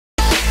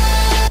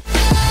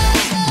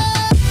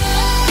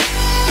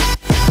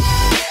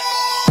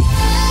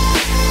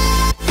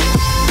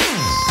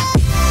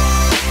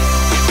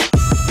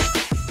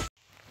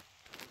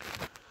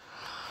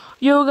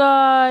Yo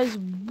guys,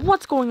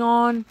 what's going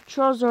on?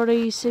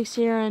 Charles86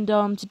 here, and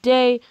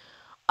today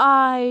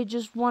I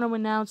just want to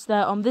announce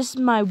that this is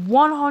my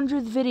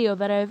 100th video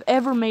that I've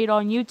ever made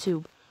on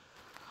YouTube.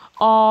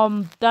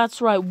 That's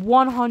right,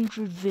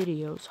 100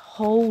 videos.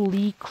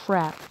 Holy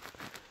crap.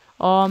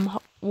 I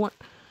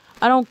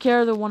don't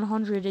care that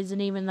 100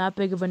 isn't even that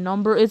big of a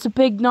number. It's a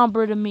big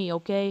number to me,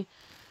 okay?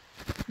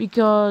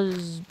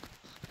 Because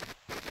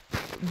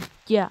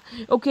yeah,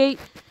 okay.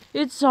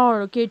 It's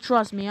hard, okay?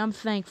 Trust me, I'm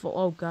thankful.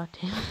 Oh,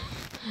 goddamn.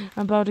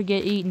 I'm about to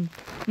get eaten.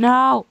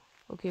 No!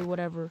 Okay,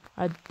 whatever.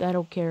 I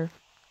don't care.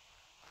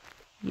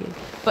 Yeah.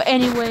 But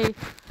anyway,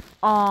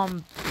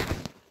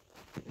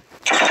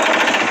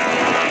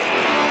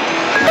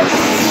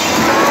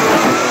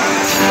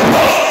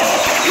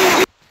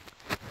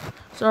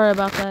 sorry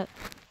about that.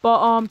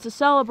 But, to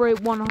celebrate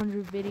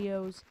 100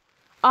 videos,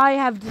 I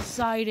have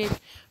decided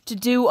to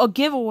do a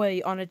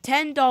giveaway on a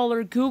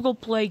 $10 Google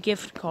Play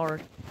gift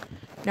card.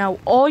 Now,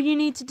 all you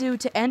need to do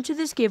to enter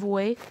this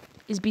giveaway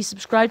is be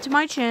subscribed to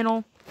my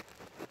channel,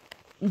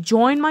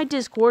 join my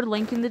Discord,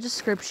 link in the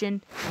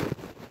description,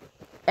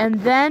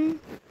 and then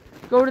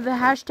go to the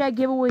hashtag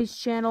giveaways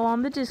channel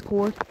on the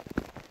Discord,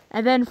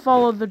 and then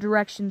follow the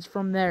directions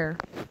from there.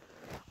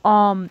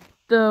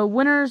 The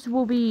winner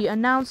will be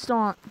announced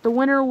on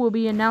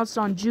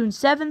June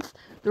 7th.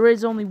 There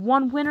is only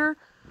one winner.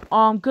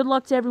 Good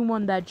luck to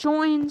everyone that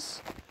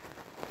joins,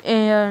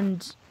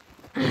 and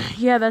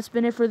yeah, that's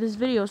been it for this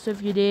video. So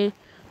if you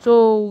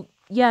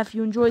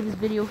enjoyed this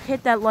video,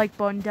 hit that like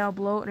button down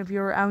below, and if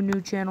you're our new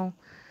channel,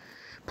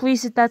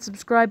 please hit that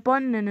subscribe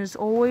button, and as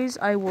always,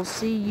 I will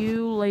see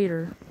you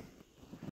later.